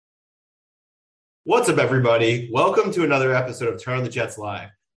What's up, everybody? Welcome to another episode of Turn on the Jets Live.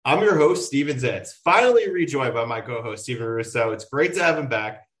 I'm your host, Steven Zitz, finally rejoined by my co-host, Steven Russo. It's great to have him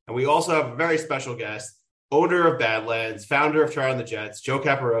back. And we also have a very special guest, owner of Badlands, founder of Turn on the Jets, Joe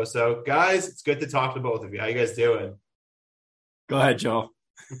Caporoso. Guys, it's good to talk to both of you. How you guys doing? Go ahead, Joe.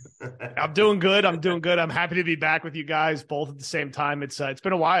 I'm doing good. I'm happy to be back with you guys both at the same time. It's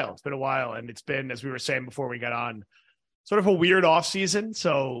been a while. And it's been, as we were saying before we got on, sort of a weird off season.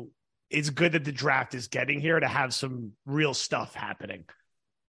 So it's good that the draft is getting here to have some real stuff happening.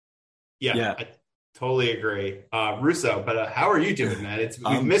 Yeah. I totally agree. Russo, but how are you doing, man?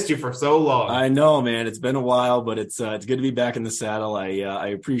 We've missed you for so long. I know, man. It's been a while, but it's good to be back in the saddle. I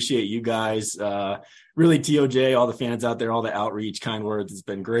appreciate you guys. Really, TOJ, all the fans out there, all the outreach, kind words. It's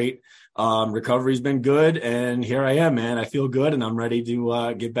been great. Recovery's been good, and here I am, man. I feel good, and I'm ready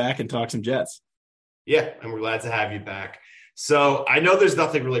to get back and talk some Jets. Yeah, and we're glad to have you back. So I know there's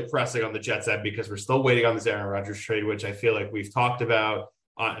nothing really pressing on the Jets end because we're still waiting on this Aaron Rodgers trade, which I feel like we've talked about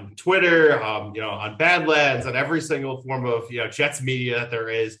on Twitter, on Badlands, on every single form of, Jets media that there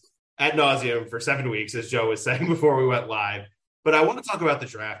is ad nauseum for 7 weeks, as Joe was saying before we went live. But I want to talk about the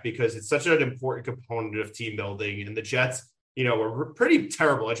draft because it's such an important component of team building. And the Jets, were pretty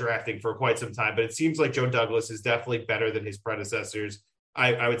terrible at drafting for quite some time, but it seems like Joe Douglas is definitely better than his predecessors.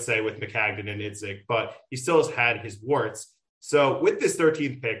 I would say with McCagnon and Idzik, but he still has had his warts. So with this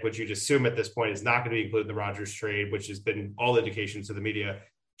 13th pick, which you'd assume at this point is not going to be included in the Rodgers trade, which has been all indications to the media.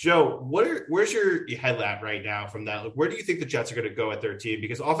 Joe, where's your head at right now from that? Like, where do you think the Jets are going to go at 13?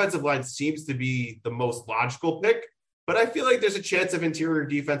 Because offensive line seems to be the most logical pick, but I feel like there's a chance of interior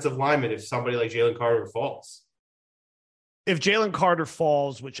defensive lineman if somebody like Jalen Carter falls. If Jalen Carter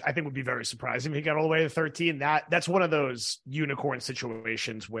falls, which I think would be very surprising if he got all the way to 13, that's one of those unicorn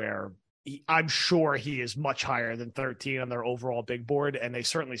situations where I'm sure he is much higher than 13 on their overall big board, and they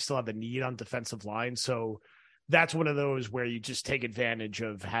certainly still have a need on defensive line. So that's one of those where you just take advantage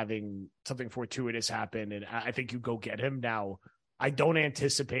of having something fortuitous happen, and I think you go get him. Now, I don't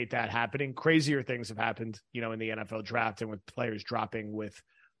anticipate that happening. Crazier things have happened, in the NFL draft and with players dropping with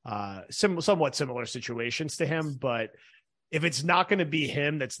somewhat similar situations to him. But if it's not going to be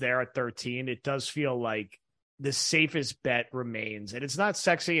him that's there at 13, it does feel like the safest bet remains, and it's not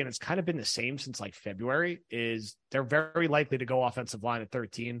sexy, and it's kind of been the same since like February, is they're very likely to go offensive line at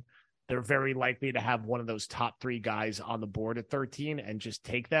 13. They're very likely to have one of those top 3 guys on the board at 13 and just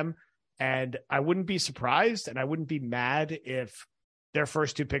take them. And I wouldn't be surprised, and I wouldn't be mad if their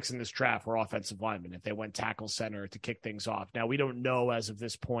first 2 picks in this draft were offensive linemen, if they went tackle center to kick things off. Now, we don't know as of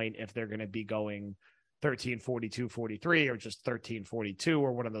this point if they're going to be going 13, 42, 43, or just 13, 42,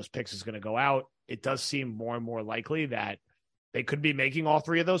 or one of those picks is going to go out. It does seem more and more likely that they could be making all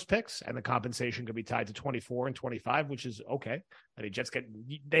 3 of those picks, and the compensation could be tied to 24 and 25, which is okay. I mean, Jets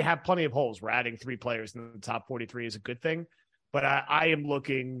they have plenty of holes. We're adding 3 players in the top 43 is a good thing, but I am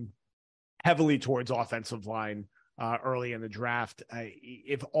looking heavily towards offensive line early in the draft.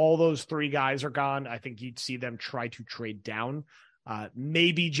 If all those 3 guys are gone, I think you'd see them try to trade down.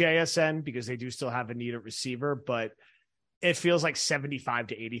 Maybe JSN, because they do still have a need at receiver, but it feels like 75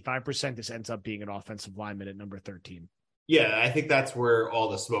 to 85% this ends up being an offensive lineman at number 13. Yeah, I think that's where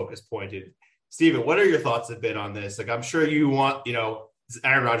all the smoke is pointed. Steven, what are your thoughts have been on this? Like, I'm sure you want,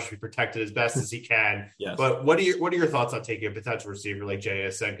 Aaron Rodgers to be protected as best as he can. Yes. But what are your thoughts on taking a potential receiver like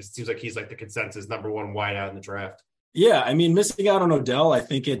JSN? Because it seems like he's like the consensus number 1 wideout in the draft. Yeah, I mean, missing out on Odell, I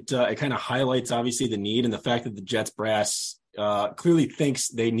think it kind of highlights, obviously, the need and the fact that the Jets brass clearly thinks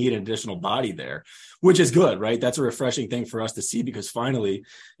they need an additional body there, which is good, right? That's a refreshing thing for us to see because finally,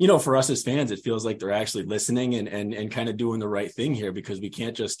 for us as fans, it feels like they're actually listening and kind of doing the right thing here because we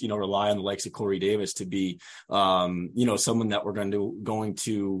can't just, rely on the likes of Corey Davis to be, someone that we're going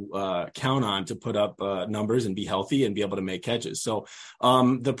to count on to put up numbers and be healthy and be able to make catches. So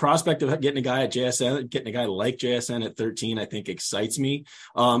the prospect of getting a guy like JSN at 13, I think excites me.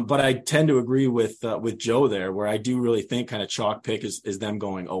 But I tend to agree with Joe there, where I do really think kind of chalk pick is them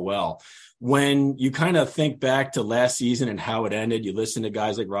going, oh, well. When you kind of think back to last season and how it ended, you listen to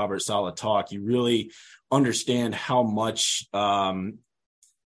guys like Robert Saleh talk, you really understand how much, I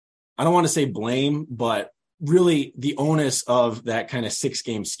don't want to say blame, but really the onus of that kind of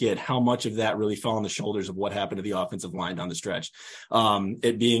 6-game skid, how much of that really fell on the shoulders of what happened to the offensive line down the stretch.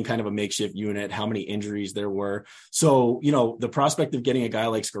 It being kind of a makeshift unit, how many injuries there were. So, the prospect of getting a guy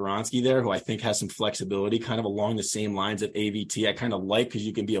like Skoronski there, who I think has some flexibility kind of along the same lines of AVT, I kind of like because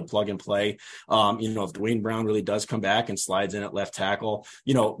you can be a plug and play. If Dwayne Brown really does come back and slides in at left tackle,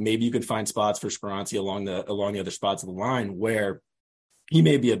 maybe you can find spots for Skoronski along the other spots of the line where he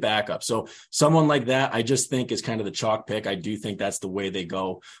may be a backup. So someone like that, I just think is kind of the chalk pick. I do think that's the way they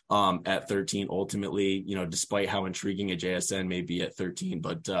go at 13 ultimately, despite how intriguing a JSN may be at 13,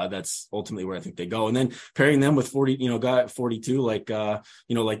 but that's ultimately where I think they go. And then pairing them with 40, guy at 42, like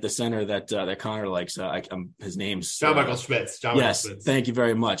the center that Connor likes, his name's John Michael Schmitz. Yes. Thank you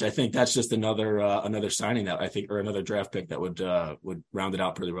very much. I think that's just another signing that I think, or another draft pick that would round it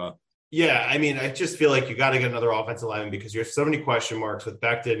out pretty well. Yeah, I mean, I just feel like you got to get another offensive lineman because you have so many question marks with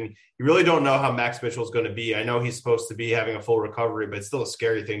Becton. You really don't know how Max Mitchell is going to be. I know he's supposed to be having a full recovery, but it's still a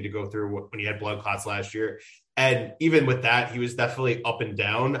scary thing to go through when he had blood clots last year. And even with that, he was definitely up and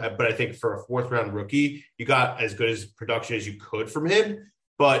down. But I think for a fourth-round rookie, you got as good as production as you could from him.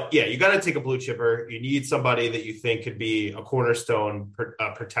 But yeah, you got to take a blue chipper. You need somebody that you think could be a cornerstone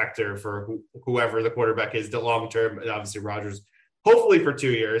protector for whoever the quarterback is, the long term. And obviously, Rodgers. Hopefully for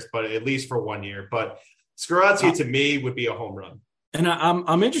 2 years, but at least for 1 year. But Skoronski to me would be a home run. And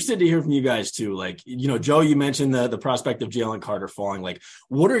I'm interested to hear from you guys too. Like, Joe, you mentioned the prospect of Jalen Carter falling. Like,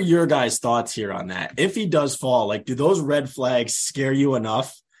 what are your guys' thoughts here on that? If he does fall, like, do those red flags scare you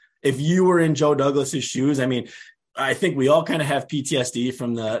enough? If you were in Joe Douglas's shoes, I mean, I think we all kind of have PTSD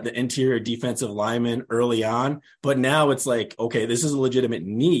from the interior defensive lineman early on, but now it's like, okay, this is a legitimate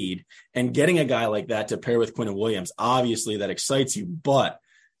need, and getting a guy like that to pair with Quinnen Williams, obviously that excites you, but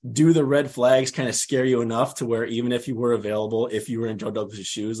do the red flags kind of scare you enough to where even if you were available, if you were in Joe Douglas's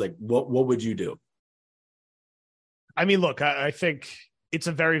shoes, like what would you do? I mean, look, I think it's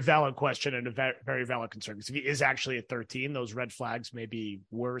a very valid question and a very valid concern, because if he is actually at 13, those red flags may be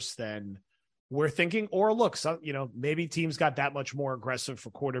worse than we're thinking. Or look, maybe teams got that much more aggressive for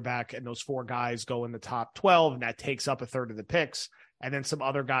quarterback and those 4 guys go in the top 12 and that takes up a third of the picks. And then some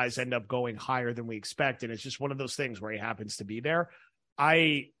other guys end up going higher than we expect. And it's just one of those things where he happens to be there.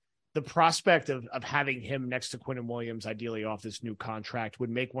 The prospect of having him next to Quinnen Williams, ideally off this new contract, would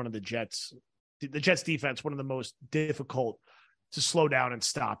make one of the Jets defense one of the most difficult to slow down and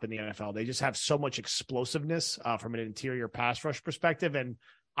stop in the NFL. They just have so much explosiveness from an interior pass rush perspective. And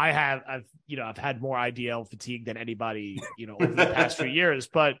I've had more IDL fatigue than anybody, over the past few years,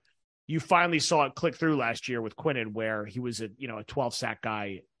 but you finally saw it click through last year with Quinnen, where he was a 12 sack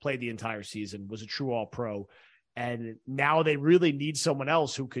guy, played the entire season, was a true all pro. And now they really need someone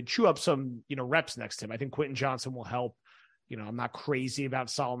else who could chew up some, reps next to him. I think Quentin Johnson will help. I'm not crazy about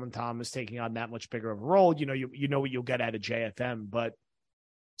Solomon Thomas taking on that much bigger of a role. You know what you'll get out of JFM, but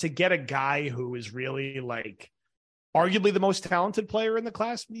to get a guy who is really like arguably the most talented player in the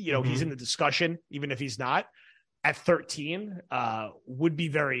class, he's in the discussion, even if he's not, at 13, would be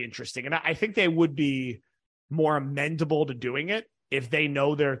very interesting. And I think they would be more amendable to doing it if they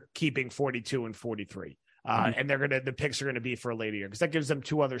know they're keeping 42 and 43. And the picks are going to be for a later year, because that gives them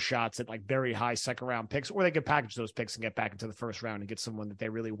 2 other shots at like very high second round picks, or they could package those picks and get back into the first round and get someone that they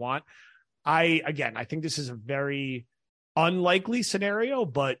really want. I think this is a very unlikely scenario,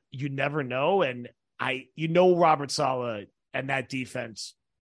 but you never know. And Robert Saleh and that defense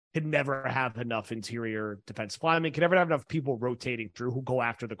can never have enough interior defensive linemen, can never have enough people rotating through who go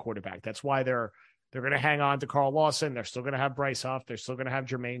after the quarterback. That's why they're going to hang on to Carl Lawson. They're still going to have Bryce Huff. They're still going to have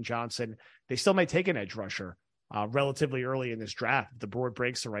Jermaine Johnson. They still may take an edge rusher relatively early in this draft if the board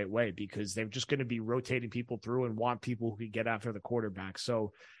breaks the right way, because they're just going to be rotating people through and want people who can get after the quarterback.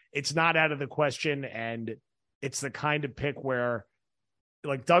 So it's not out of the question. And it's the kind of pick where,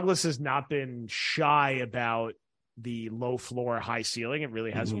 like, Douglas has not been shy about the low floor, high ceiling. It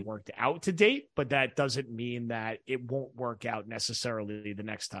really hasn't worked out to date, but that doesn't mean that it won't work out necessarily the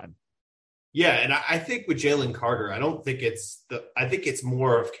next time. Yeah, and I think with Jalen Carter, I think it's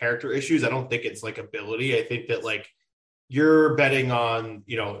more of character issues. I don't think it's like ability. I think that like you're betting on,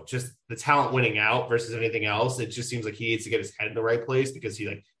 just the talent winning out versus anything else. It just seems like he needs to get his head in the right place, because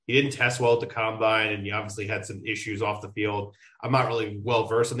he didn't test well at the combine, and he obviously had some issues off the field. I'm not really well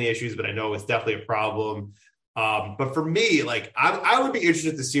versed on the issues, but I know it's definitely a problem. But for me, like I would be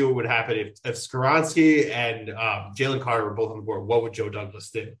interested to see what would happen if Skoronski and Jalen Carter were both on the board. What would Joe Douglas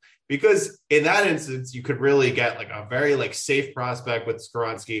do? Because in that instance, you could really get like a very like safe prospect with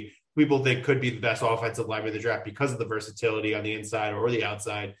Skoronski. People think could be the best offensive lineman in the draft because of the versatility on the inside or the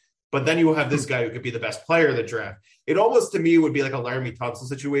outside. But then you will have this guy who could be the best player in the draft. It almost, to me, would be like a Laramie Tunsil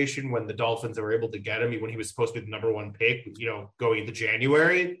situation when the Dolphins were able to get him when he was supposed to be the number 1 pick, going into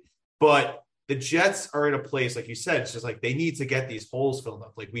January. But the Jets are in a place, like you said, it's just like they need to get these holes filled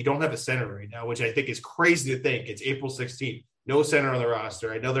up. Like, we don't have a center right now, which I think is crazy to think. It's April 16th. no center on the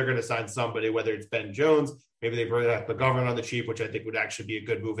roster. I know they're going to sign somebody, whether it's Ben Jones, maybe they bring back McGovern on the cheap, which I think would actually be a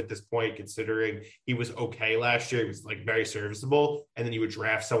good move at this point, considering he was okay last year. He was like very serviceable. And then you would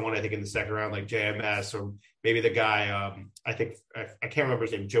draft someone, I think, in the second round, like JMS, or maybe the guy, I can't remember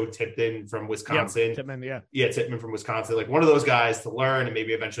his name, Joe Tipton from Wisconsin. Yeah, Tipman, yeah. Yeah, Tipman from Wisconsin. Like one of those guys to learn and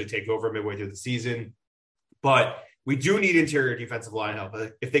maybe eventually take over midway through the season. But we do need interior defensive line help.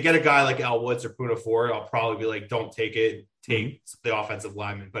 If they get a guy like Al Woods or Puna Ford, I'll probably be like, don't take it. Take the offensive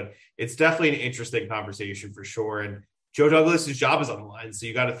lineman. But it's definitely an interesting conversation for sure. And Joe Douglas's job is on the line. So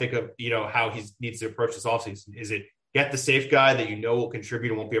you got to think of, how he needs to approach this offseason. Is it get the safe guy that will contribute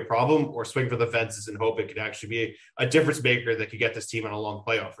and won't be a problem, or swing for the fences and hope it could actually be a difference maker that could get this team on a long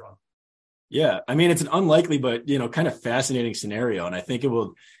playoff run? Yeah. I mean, it's an unlikely, but, kind of fascinating scenario. And I think it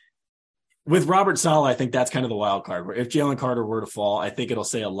will, with Robert Saleh, I think that's kind of the wild card. Where if Jalen Carter were to fall, I think it'll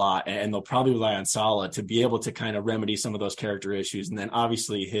say a lot, and they'll probably rely on Saleh to be able to kind of remedy some of those character issues. And then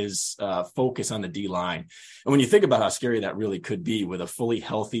obviously his focus on the D line. And when you think about how scary that really could be with a fully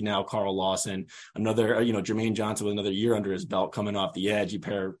healthy now Carl Lawson, another, Jermaine Johnson with another year under his belt coming off the edge, you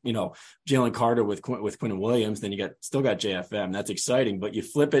pair, Jalen Carter with Quinton Williams, then you still got JFM. That's exciting. But you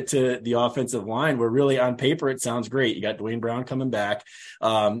flip it to the offensive line where really on paper it sounds great. You got Dwayne Brown coming back,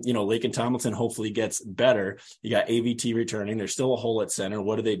 Laken Tomlinson hopefully gets better. You got AVT returning. There's still a hole at center.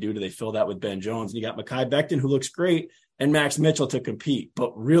 What do? Do they fill that with Ben Jones? And you got Mekhi Becton, who looks great, and Max Mitchell to compete.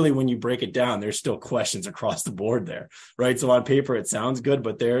 But really, when you break it down, there's still questions across the board there, right? So on paper, it sounds good,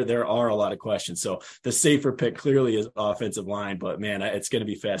 but there are a lot of questions. So the safer pick clearly is offensive line, but man, it's going to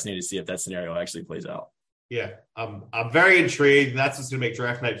be fascinating to see if that scenario actually plays out. Yeah, I'm very intrigued. That's what's going to make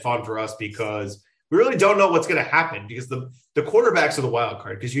draft night fun for us, because we really don't know what's going to happen, because the quarterbacks are the wild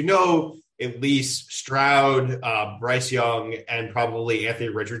card, because at least Stroud, Bryce Young, and probably Anthony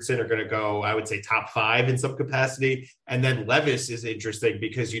Richardson are going to go, I would say, top 5 in some capacity. And then Levis is interesting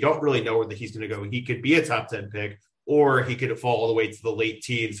because you don't really know where he's going to go. He could be a top 10 pick, or he could fall all the way to the late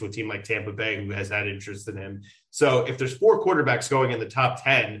teens to a team like Tampa Bay, who has had interest in him. So if there's 4 quarterbacks going in the top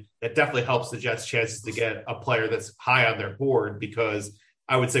 10, that definitely helps the Jets' chances to get a player that's high on their board, because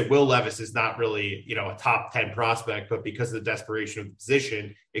I would say Will Levis is not really, a top 10 prospect, but because of the desperation of the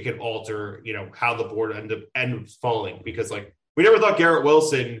position, it can alter, how the board ends up falling. Because we never thought Garrett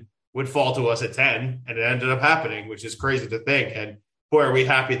Wilson would fall to us at 10, and it ended up happening, which is crazy to think. And boy, are we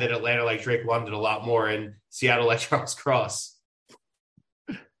happy that Atlanta like Drake London a lot more and Seattle like Charles Cross.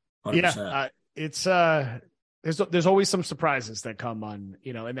 100%. Yeah, there's always some surprises that come on,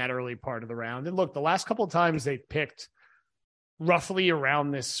 in that early part of the round. And look, the last couple of times they picked roughly around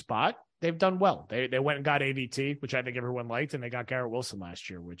this spot, they've done well. They went and got AVT, which I think everyone liked, and they got Garrett Wilson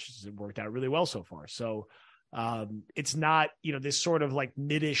last year, which worked out really well so far. So it's not, this sort of like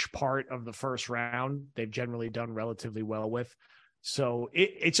mid-ish part of the first round, they've generally done relatively well with. So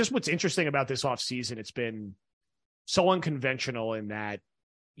it's just what's interesting about this offseason. It's been so unconventional in that,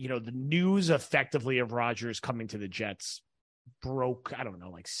 the news effectively of Rodgers coming to the Jets broke, I don't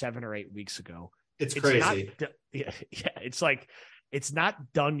know, like 7 or 8 weeks ago. It's crazy. It's like, it's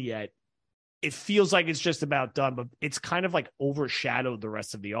not done yet. It feels like it's just about done, but it's kind of like overshadowed the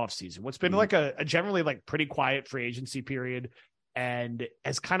rest of the offseason. What's been like a generally like pretty quiet free agency period, and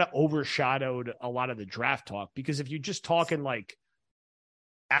has kind of overshadowed a lot of the draft talk. Because if you're just talking like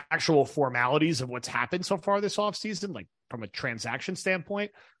actual formalities of what's happened so far this offseason, like from a transaction standpoint,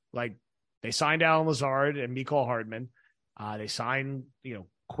 like they signed Alan Lazard and Mecole Hardman. They signed,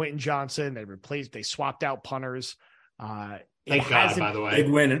 Quentin Johnson. They swapped out punters. Thank God, by the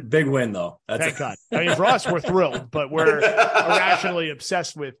way. Big win though. Thank God. I mean, for us, we're thrilled, but we're irrationally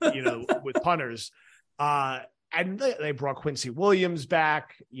obsessed with punters. And they brought Quincy Williams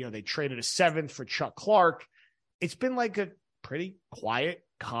back. They traded a 7th for Chuck Clark. It's been like a pretty quiet,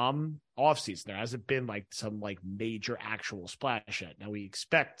 calm offseason. There hasn't been like some like major actual splash yet. Now we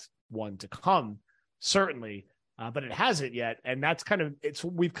expect one to come, certainly. But it hasn't yet. And that's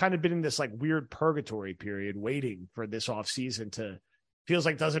we've kind of been in this like weird purgatory period waiting for this offseason to feels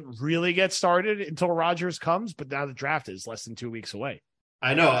like doesn't really get started until Rodgers comes. But now the draft is less than 2 weeks away.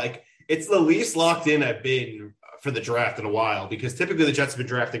 I know, like it's the least locked in I've been for the draft in a while, because typically the Jets have been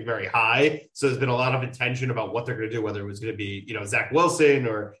drafting very high. So there's been a lot of intention about what they're going to do, whether it was going to be, Zach Wilson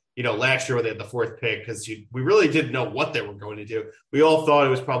or, last year when they had the 4th pick, because we really didn't know what they were going to do. We all thought it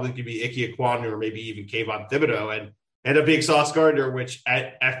was probably going to be Ike Ekwonu or maybe even Kayvon Thibodeau, and ended up being Sauce Gardner, which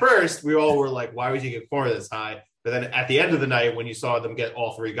at first we all were like, why would you get 4 this high? But then at the end of the night, when you saw them get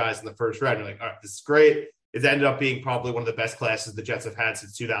all 3 guys in the first round, you're like, all right, this is great. It ended up being probably one of the best classes the Jets have had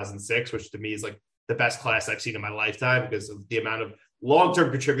since 2006, which to me is like the best class I've seen in my lifetime because of the amount of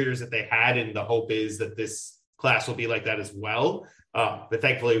long-term contributors that they had. And the hope is that this class will be like that as well. But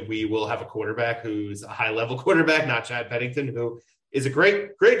thankfully, we will have a quarterback who's a high-level quarterback, not Chad Pennington, who is a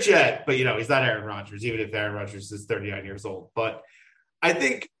great Jet, but, he's not Aaron Rodgers, even if Aaron Rodgers is 39 years old. But I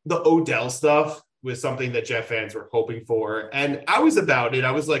think the Odell stuff was something that Jet fans were hoping for. And I was about it.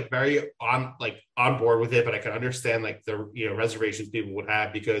 I was very on board with it, but I can understand the reservations people would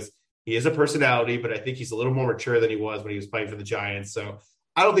have because he is a personality, but I think he's a little more mature than he was when he was playing for the Giants. So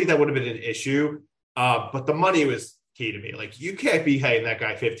I don't think that would have been an issue. But the money was key to me. You can't be paying that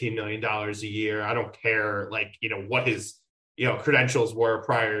guy $15 million a year. I don't care what his credentials were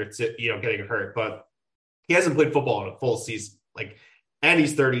prior to getting hurt, but he hasn't played football in a full season. And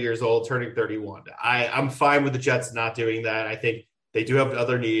he's 30 years old, turning 31. I'm fine with the Jets not doing that. I think they do have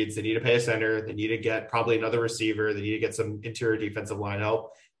other needs. They need to pay a center. They need to get probably another receiver. They need to get some interior defensive line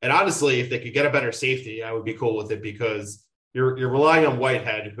help. And honestly, if they could get a better safety, I would be cool with it because you're relying on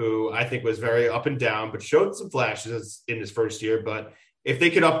Whitehead, who I think was very up and down, but showed some flashes in his first year. But if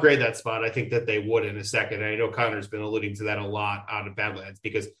they could upgrade that spot, I think that they would in a second. And I know Connor's been alluding to that a lot out of Badlands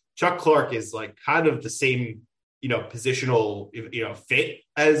because Chuck Clark is kind of the same positional, fit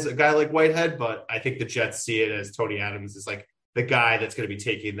as a guy like Whitehead, but I think the Jets see it as Tony Adams is the guy that's going to be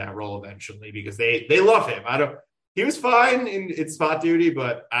taking that role eventually because they love him. He was fine in spot duty,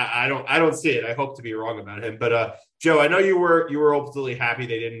 but I don't see it. I hope to be wrong about him. But Joe, I know you were ultimately happy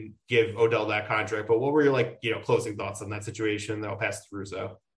they didn't give Odell that contract, but what were your closing thoughts on that situation? I'll pass to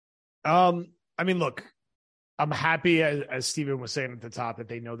Russo. I mean, look, I'm happy, as Steven was saying at the top, that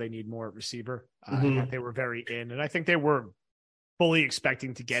they know they need more at receiver. And that they were very in. And I think they were fully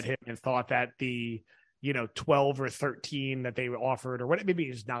expecting to get him and thought that the, 12 or 13 that they offered, or what maybe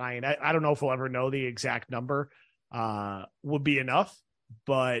it was 9. I don't know if we'll ever know the exact number, would be enough.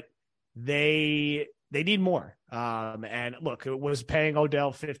 But they need more. And look, it was paying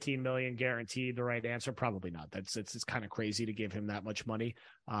Odell $15 million guaranteed the right answer. Probably not. It's kind of crazy to give him that much money.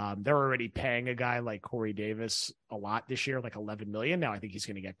 They're already paying a guy like Corey Davis a lot this year, $11 million. Now I think he's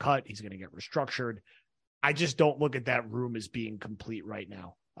going to get cut. He's going to get restructured. I just don't look at that room as being complete right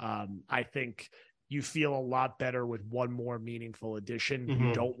now. I think you feel a lot better with one more meaningful addition.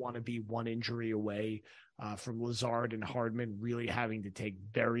 You don't want to be one injury away from Lazard and Hardman really having to take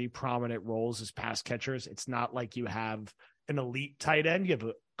very prominent roles as pass catchers. It's not like you have an elite tight end. You have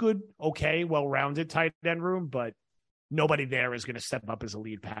a good, okay, well-rounded tight end room, but nobody there is going to step up as a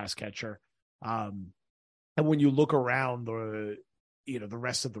lead pass catcher. And when you look around the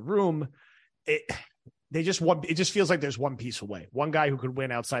rest of the room, it just feels like there's one piece away. One guy who could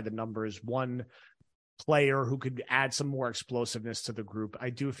win outside the numbers, one player who could add some more explosiveness to the group. I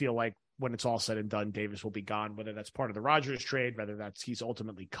do feel like when it's all said and done, Davis will be gone, whether that's part of the Rodgers trade, whether that's he's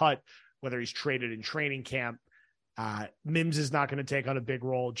ultimately cut, whether he's traded in training camp. Mims is not going to take on a big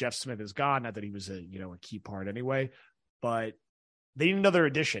role. Jeff Smith is gone. Not that he was a key part anyway, but they need another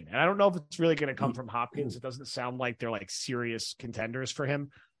addition. And I don't know if it's really going to come from Hopkins. It doesn't sound like they're serious contenders for him.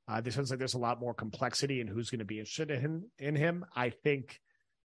 This sounds like there's a lot more complexity in who's going to be interested in him. I think,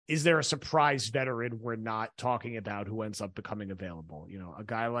 is there a surprise veteran we're not talking about who ends up becoming available? A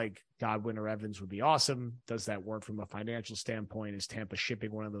guy like Godwin or Evans would be awesome. Does that work from a financial standpoint? Is Tampa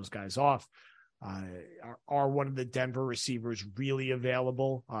shipping one of those guys off? Are one of the Denver receivers really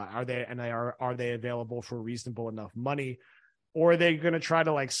available? Are they available for reasonable enough money? Or are they going to try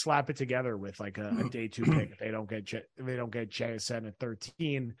to slap it together with a day 2 pick if they don't get JSN at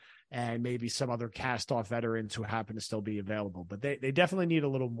 13 and maybe some other cast off veterans who happen to still be available? But they definitely need a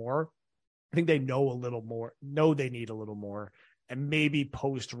little more. I think they know they need a little more. And maybe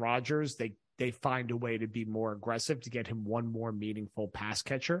post Rodgers, they find a way to be more aggressive to get him one more meaningful pass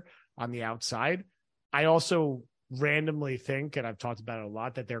catcher on the outside. I also randomly think, and I've talked about it a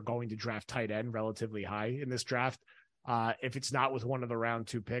lot, that they're going to draft tight end relatively high in this draft. If it's not with one of the round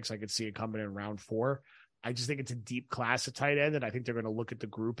 2 picks, I could see it coming in round 4. I just think it's a deep class of tight end, and I think they're going to look at the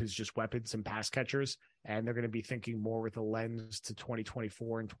group as just weapons and pass catchers, and they're going to be thinking more with a lens to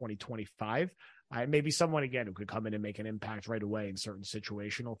 2024 and 2025. Maybe someone, again, who could come in and make an impact right away in certain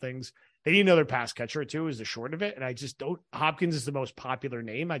situational things. They need another pass catcher, too, is the short of it, and I just don't – Hopkins is the most popular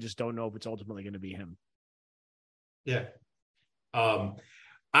name. I just don't know if it's ultimately going to be him. Yeah.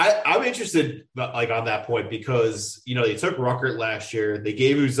 I'm interested, on that point because, they took Ruckert last year. They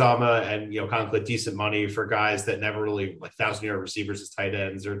gave Uzama and, Conklin decent money for guys that never really 1,000-yard receivers as tight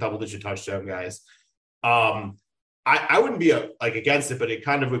ends or double-digit touchdown guys. I wouldn't be against it, but it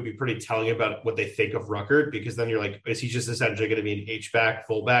kind of would be pretty telling about what they think of Ruckert because then you're is he just essentially going to be an H-back,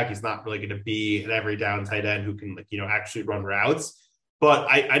 fullback? He's not really going to be an every down tight end who can, actually run routes. But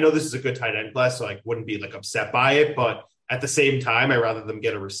I know this is a good tight end class, so I wouldn't be upset by it, but At the same time, I'd rather them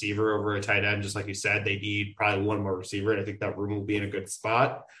get a receiver over a tight end. Just like you said, they need probably one more receiver, and I think that room will be in a good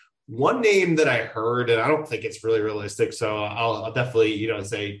spot. One name that I heard, and I don't think it's really realistic, so I'll definitely,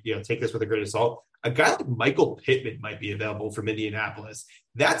 say, take this with a grain of salt. A guy like Michael Pittman might be available from Indianapolis.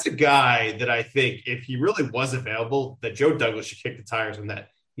 That's a guy that I think if he really was available, that Joe Douglas should kick the tires on that.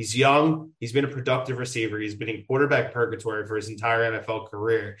 He's young. He's been a productive receiver. He's been in quarterback purgatory for his entire NFL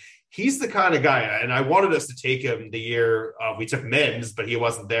career. He's the kind of guy, and I wanted us to take him the year we took Mims, but he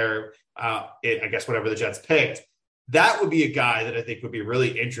wasn't there, I guess, whenever the Jets picked. That would be a guy that I think would be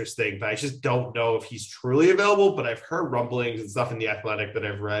really interesting, but I just don't know if he's truly available. But I've heard rumblings and stuff in The Athletic that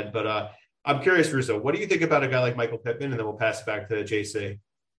I've read. But I'm curious, Russo, what do you think about a guy like Michael Pittman? And then we'll pass it back to JC.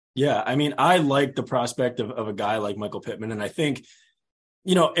 Yeah, I mean, I like the prospect of a guy like Michael Pittman. And I think,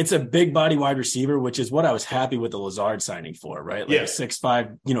 it's a big body wide receiver, which is what I was happy with the Lazard signing for, right? Like a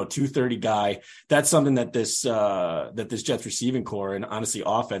 6'5", 230 guy. That's something that this Jets receiving core and honestly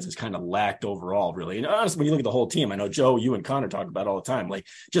offense has kind of lacked overall, really. And honestly, when you look at the whole team, I know Joe, you and Connor talk about it all the time, like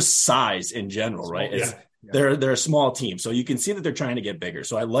just size in general, right? They're a small team. So you can see that they're trying to get bigger.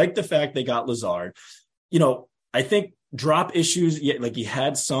 So I like the fact they got Lazard. I think drop issues, like he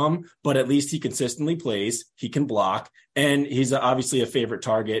had some, but at least he consistently plays. He can block, and he's obviously a favorite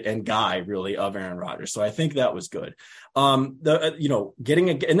target and guy really of Aaron Rodgers. So I think that was good. And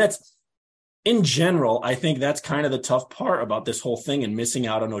that's in general, I think that's kind of the tough part about this whole thing and missing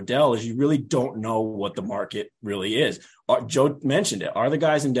out on Odell is you really don't know what the market really is. Joe mentioned it. Are the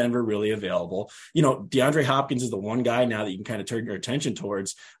guys in Denver really available? DeAndre Hopkins is the one guy now that you can kind of turn your attention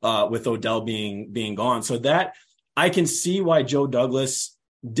towards with Odell being gone. So that I can see why Joe Douglas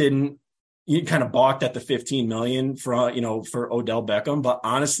didn't kind of balked at the $15 million for Odell Beckham. But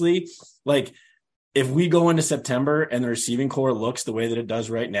honestly, like if we go into September and the receiving core looks the way that it does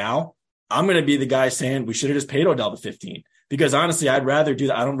right now, I'm going to be the guy saying we should have just paid Odell the 15 because honestly, I'd rather do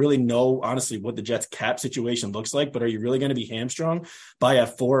that. I don't really know, honestly, what the Jets cap situation looks like, but are you really going to be hamstrung by a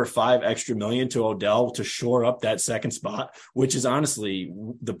 $4 or $5 extra million to Odell to shore up that second spot, which is honestly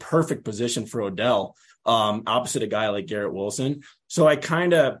the perfect position for Odell, opposite a guy like Garrett Wilson. So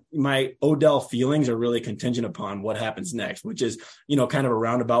my Odell feelings are really contingent upon what happens next, which is, kind of a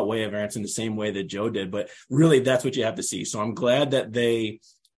roundabout way of answering the same way that Joe did, but really that's what you have to see. So I'm glad that they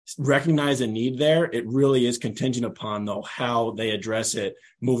recognize a need there. It really is contingent upon though how they address it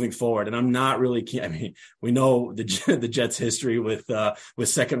moving forward. And I'm not really keen. I mean, we know the Jets history with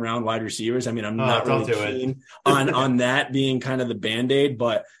second round wide receivers. I mean, I'm not really keen on that being kind of the Band-Aid,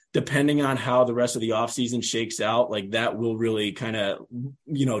 but depending on how the rest of the offseason shakes out, like that will really kind of,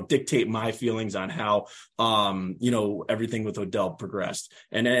 dictate my feelings on how, everything with Odell progressed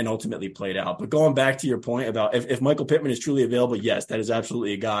and ultimately played out. But going back to your point about if Michael Pittman is truly available, yes, that is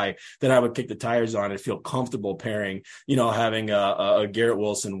absolutely a guy that I would kick the tires on and feel comfortable pairing, having a Garrett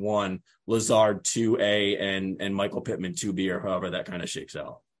Wilson 1, Lazard 2A and Michael Pittman 2B or however that kind of shakes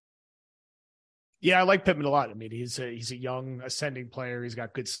out. Yeah, I like Pittman a lot. I mean, he's a young ascending player. He's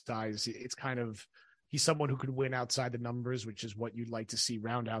got good size. He's someone who could win outside the numbers, which is what you'd like to see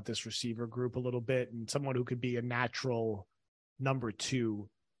round out this receiver group a little bit, and someone who could be a natural number 2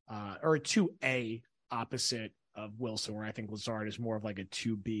 or a 2A opposite of Wilson, where I think Lazard is more of like a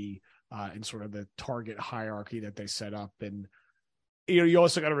 2B in sort of the target hierarchy that they set up. And you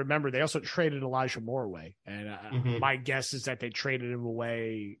also got to remember they also traded Elijah Moore away, and my guess is that they traded him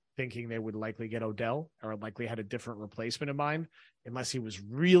away thinking they would likely get Odell or likely had a different replacement in mind, unless he was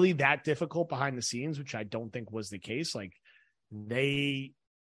really that difficult behind the scenes, which I don't think was the case. Like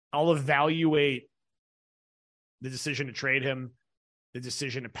I'll evaluate the decision to trade him, the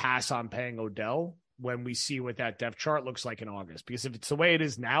decision to pass on paying Odell when we see what that depth chart looks like in August, because if it's the way it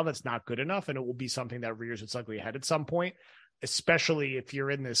is now, that's not good enough. And it will be something that rears its ugly head at some point, especially if you're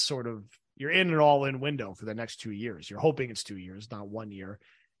in this you're in an all-in window for the next 2 years. You're hoping it's 2 years, not 1 year.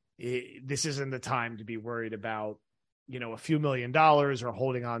 This isn't the time to be worried about, a few $1 million or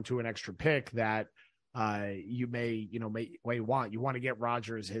holding on to an extra pick that you may want. You want to get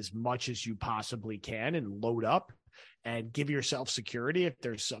Rodgers as much as you possibly can and load up and give yourself security if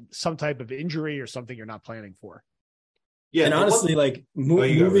there's some type of injury or something you're not planning for. Yeah, and honestly,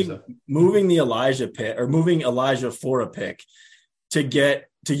 moving the Elijah pick or moving Elijah for a pick to get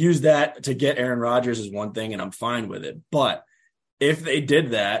Aaron Rodgers is one thing, and I'm fine with it. But if they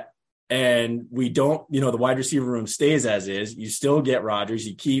did that and we don't, the wide receiver room stays as is, you still get Rodgers,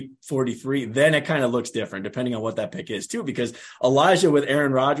 you keep 43, then it kind of looks different depending on what that pick is too, because Elijah with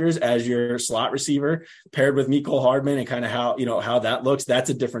Aaron Rodgers as your slot receiver paired with Mecole Hardman and kind of how that looks, that's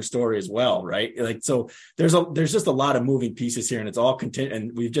a different story as well, right? Like, so there's just a lot of moving pieces here, and it's all contingent,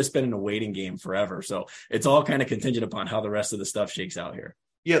 and we've just been in a waiting game forever. So it's all kind of contingent upon how the rest of the stuff shakes out here.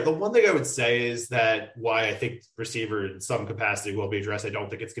 Yeah, the one thing I would say is that why I think receiver in some capacity will be addressed, I don't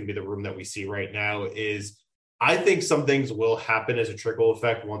think it's going to be the room that we see right now, is I think some things will happen as a trickle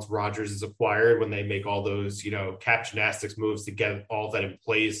effect once Rodgers is acquired, when they make all those, cap gymnastics moves to get all of that in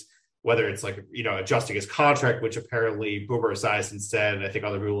place, whether it's like, adjusting his contract, which apparently Boomer Esiason said, and I think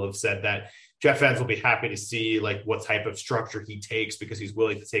other people have said that Jet fans will be happy to see like what type of structure he takes, because he's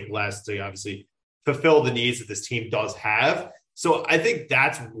willing to take less to obviously fulfill the needs that this team does have. So I think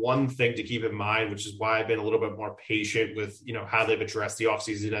that's one thing to keep in mind, which is why I've been a little bit more patient with, how they've addressed the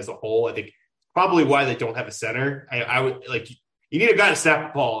offseason as a whole. I think probably why they don't have a center. I would like, you need a guy to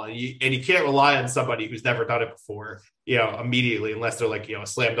snap the ball, and you can't rely on somebody who's never done it before, immediately, unless they're like, a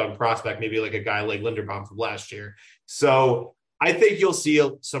slam dunk prospect, maybe like a guy like Linderbaum from last year. So I think you'll see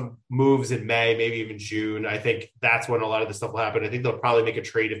some moves in May, maybe even June. I think that's when a lot of this stuff will happen. I think they'll probably make a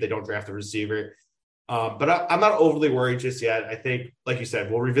trade if they don't draft a receiver. But I'm not overly worried just yet. I think, like you said,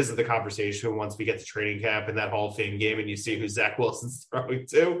 we'll revisit the conversation once we get to training camp and that Hall of Fame game, and you see who Zach Wilson's throwing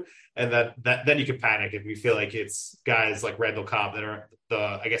to, and then you can panic if we feel like it's guys like Randall Cobb that are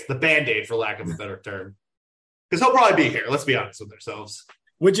the Band-Aid, for lack of a better term, because he'll probably be here. Let's be honest with ourselves.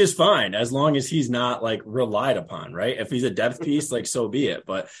 Which is fine, as long as he's not like relied upon, right? If he's a depth piece, like, so be it.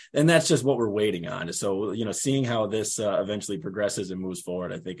 And that's just what we're waiting on. So, seeing how this eventually progresses and moves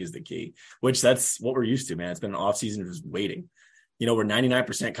forward, I think is the key, which that's what we're used to, man. It's been an off season of just waiting. We're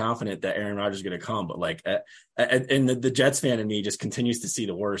 99% confident that Aaron Rodgers is going to come, but like, and the Jets fan in me just continues to see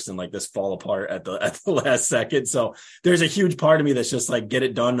the worst and like this fall apart at the last second. So there's a huge part of me that's just like, get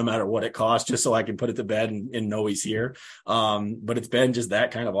it done no matter what it costs, just so I can put it to bed and know he's here. But it's been just that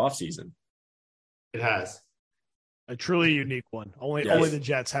kind of off season. It has. A truly unique one. Only the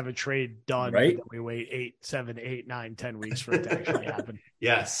Jets have a trade done. Right? We wait 8, 7, 8, 9, 10 weeks for it to actually happen.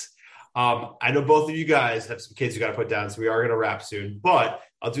 Yes. I know both of you guys have some kids you got to put down, so we are going to wrap soon, but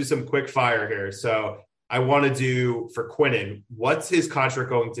I'll do some quick fire here. So I want to do for Quinnen, what's his contract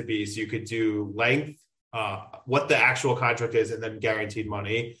going to be? So you could do length, what the actual contract is, and then guaranteed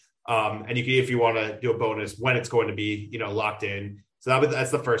money. And you can, if you want to do a bonus, when it's going to be, locked in. So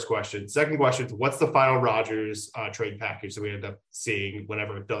that's the first question. Second question, what's the final Rodgers trade package that we end up seeing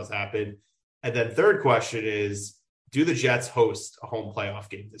whenever it does happen? And then third question is, do the Jets host a home playoff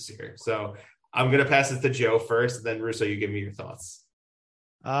game this year? So I'm going to pass it to Joe first, and then Russo, you give me your thoughts.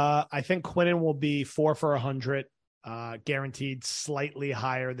 I think Quinnen will be 4 for 100, guaranteed slightly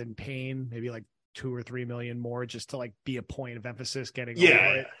higher than Payne, maybe like 2 or 3 million more, just to like be a point of emphasis getting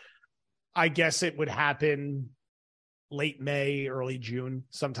over it. I guess it would happen late May, early June,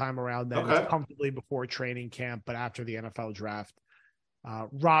 sometime around then. Okay. It's comfortably before training camp, but after the NFL draft.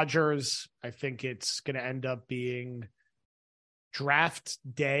 Rodgers, I think it's going to end up being draft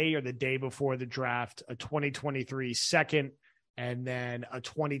day or the day before the draft, a 2023 second, and then a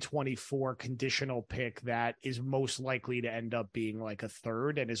 2024 conditional pick that is most likely to end up being like a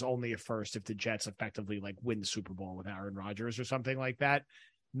third and is only a first if the Jets effectively like win the Super Bowl with Aaron Rodgers or something like that.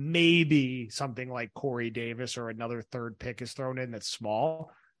 Maybe something like Corey Davis or another third pick is thrown in that's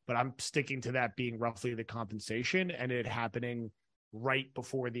small, but I'm sticking to that being roughly the compensation, and it happening right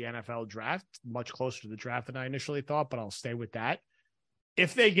before the NFL draft, much closer to the draft than I initially thought, but I'll stay with that.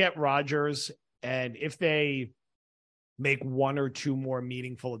 If they get Rodgers and if they make 1 or 2 more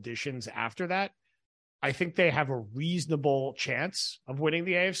meaningful additions after that, I think they have a reasonable chance of winning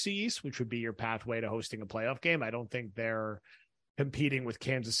the AFC East, which would be your pathway to hosting a playoff game. I don't think they're competing with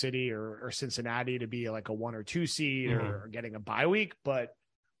Kansas City or Cincinnati to be like a 1 or 2 seed or getting a bye week, but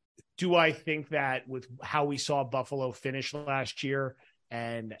do I think that with how we saw Buffalo finish last year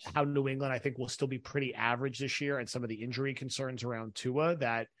and how New England, I think, will still be pretty average this year, and some of the injury concerns around Tua,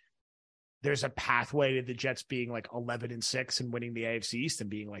 that there's a pathway to the Jets being like 11-6 and winning the AFC East and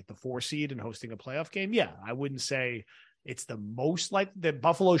being like the 4 seed and hosting a playoff game? Yeah, I wouldn't say it's the most like that.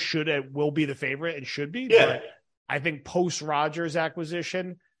 Buffalo will be the favorite and should be. Yeah. But I think post Rodgers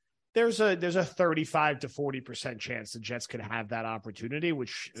acquisition, there's a 35 to 40% chance the Jets could have that opportunity,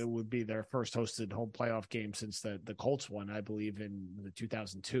 which would be their first hosted home playoff game since the Colts won, I believe, in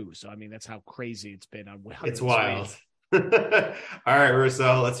 2002. So, I mean, that's how crazy it's been. It's wild. All right,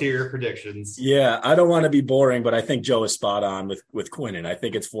 Russo, let's hear your predictions. Yeah, I don't want to be boring, but I think Joe is spot on with Quinnen. I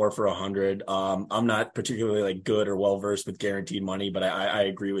think it's 4 for 100. I'm not particularly like good or well versed with guaranteed money, but I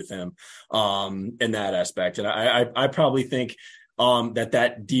agree with him in that aspect. And I probably think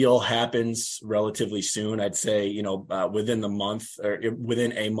that deal happens relatively soon. I'd say, within the month or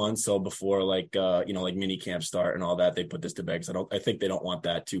within a month. So before like mini camp start and all that, they put this to bed. I think they don't want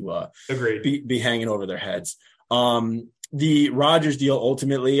that to Agreed. be hanging over their heads. The Rodgers deal,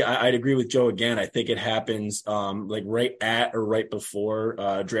 ultimately, I'd agree with Joe again. I think it happens like right at or right before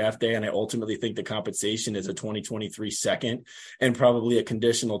draft day. And I ultimately think the compensation is a 2023 second and probably a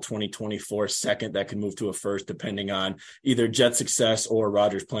conditional 2024 second that can move to a first, depending on either Jet success or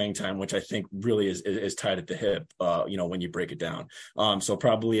Rodgers playing time, which I think really is tied at the hip, when you break it down. So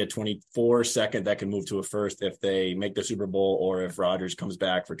probably a 24 second that can move to a first if they make the Super Bowl or if Rodgers comes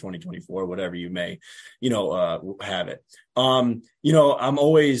back for 2024, whatever you may, have it. I'm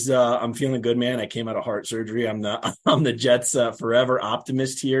always I'm feeling good, man. I came out of heart surgery. I'm the Jets forever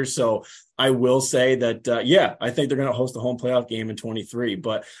optimist here. So I will say that I think they're going to host a home playoff game in 23.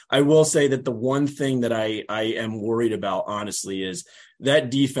 But I will say that the one thing that I am worried about, honestly, is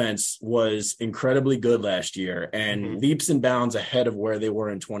that defense was incredibly good last year and leaps and bounds ahead of where they were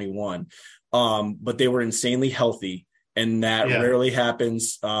in 21. But they were insanely healthy, and that rarely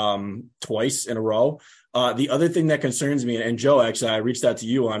happens twice in a row. The other thing that concerns me, and Joe, actually, I reached out to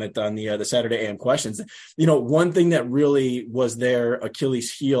you on it on the Saturday AM questions. One thing that really was their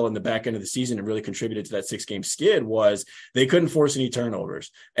Achilles heel in the back end of the season and really contributed to that 6-game skid was they couldn't force any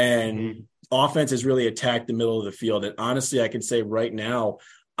turnovers. And offense has really attacked the middle of the field. And honestly, I can say right now,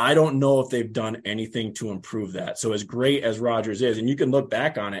 I don't know if they've done anything to improve that. So as great as Rodgers is, and you can look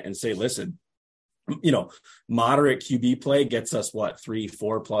back on it and say, listen, moderate QB play gets us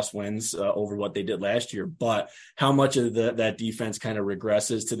 3-4+ wins over what they did last year. But how much of that defense kind of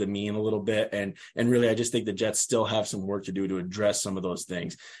regresses to the mean a little bit. And really, I just think the Jets still have some work to do to address some of those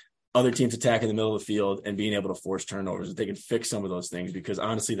things. Other teams attacking the middle of the field and being able to force turnovers, if they can fix some of those things, because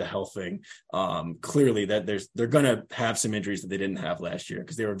honestly, the health thing, clearly that they're going to have some injuries that they didn't have last year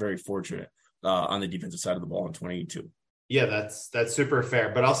because they were very fortunate on the defensive side of the ball in 22. Yeah, that's super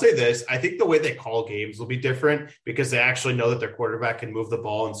fair. But I'll say this. I think the way they call games will be different because they actually know that their quarterback can move the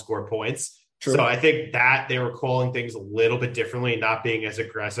ball and score points. True. So I think that they were calling things a little bit differently and not being as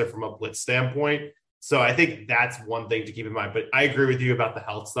aggressive from a blitz standpoint. So I think that's one thing to keep in mind. But I agree with you about the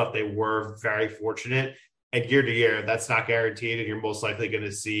health stuff. They were very fortunate. And year to year, that's not guaranteed. And you're most likely going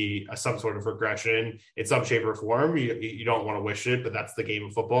to see some sort of regression in some shape or form. You don't want to wish it, but that's the game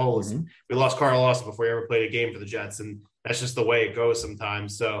of football. Mm-hmm. We lost Carl Lawson before he ever played a game for the Jets. And that's just the way it goes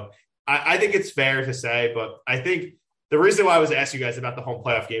sometimes. So I think it's fair to say, but I think the reason why I was asking you guys about the home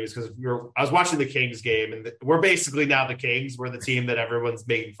playoff game is because I was watching the Kings game, and we're basically now the Kings. We're the team that everyone's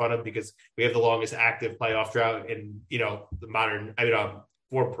making fun of because we have the longest active playoff drought in, the modern,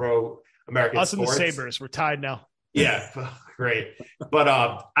 for pro American Us sports. And the Sabres, we're tied now. Yeah, great. But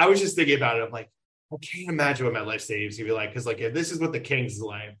I was just thinking about it. I'm like, I can't imagine what MetLife Stadium's gonna be like, because if this is what the Kings is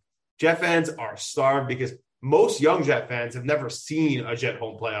like, Jet fans are starved because most young Jet fans have never seen a Jet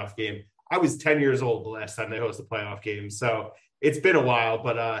home playoff game. I was 10 years old the last time they hosted a playoff game, so it's been a while.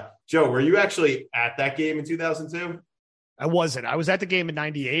 But Joe, were you actually at that game in 2002? I wasn't. I was at the game in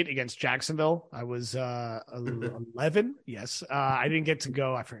 98 against Jacksonville. I was 11. Yes. I didn't get to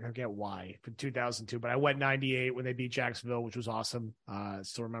go. I forget why for 2002, but I went 98 when they beat Jacksonville, which was awesome.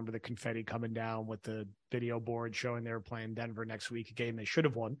 Still remember the confetti coming down with the video board showing they were playing Denver next week, a game they should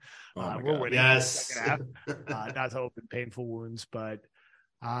have won. We're winning. Yes. Not to open painful wounds, but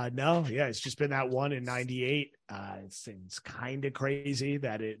no, yeah, it's just been that one in 98. It's kind of crazy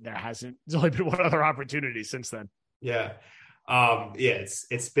that there's only been one other opportunity since then. Yeah.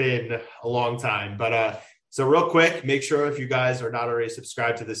 It's been a long time, but so real quick, make sure if you guys are not already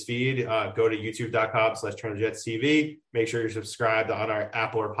subscribed to this feed, go to youtube.com/TorontoJetsTV. Make sure you're subscribed on our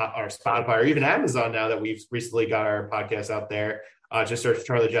Apple or Spotify or even Amazon now that we've recently got our podcast out there. Just search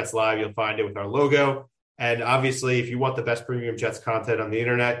Turn the Jets Live. You'll find it with our logo. And obviously, if you want the best premium Jets content on the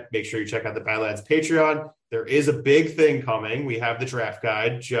internet, make sure you check out the Badlands Patreon. There is a big thing coming. We have the draft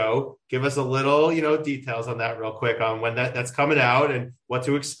guide. Joe, give us a little, details on that real quick on when that's coming out and what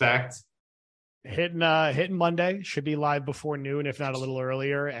to expect. Hitting Monday, should be live before noon, if not a little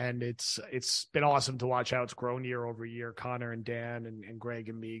earlier. And it's been awesome to watch how it's grown year over year. Connor and Dan and Greg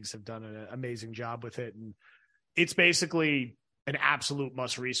and Meigs have done an amazing job with it. And it's basically an absolute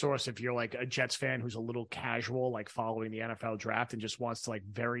must resource if you're like a Jets fan who's a little casual, like following the NFL draft and just wants to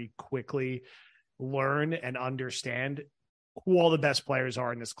very quickly learn and understand who all the best players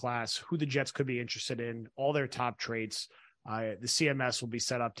are in this class, who the Jets could be interested in, all their top traits. The CMS will be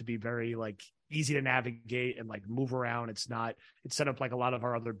set up to be very like easy to navigate and like move around. It's set up like a lot of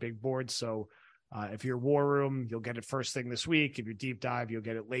our other big boards. So if you're War Room, you'll get it first thing this week. If you're Deep Dive, you'll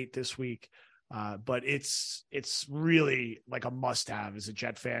get it late this week. But it's really like a must have as a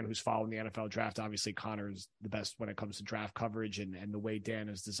Jet fan who's following the NFL draft. Obviously Connor's the best when it comes to draft coverage, and the way Dan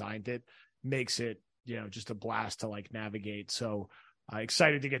has designed it makes it, just a blast to like navigate. So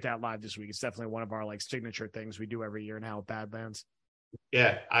excited to get that live this week. It's definitely one of our like signature things we do every year now at Badlands.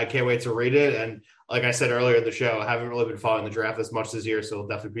 Yeah, I can't wait to read it. And like I said earlier in the show, I haven't really been following the draft as much this year, so it'll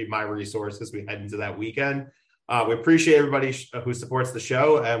definitely be my resource as we head into that weekend. We appreciate everybody who supports the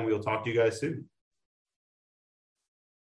show, and we'll talk to you guys soon.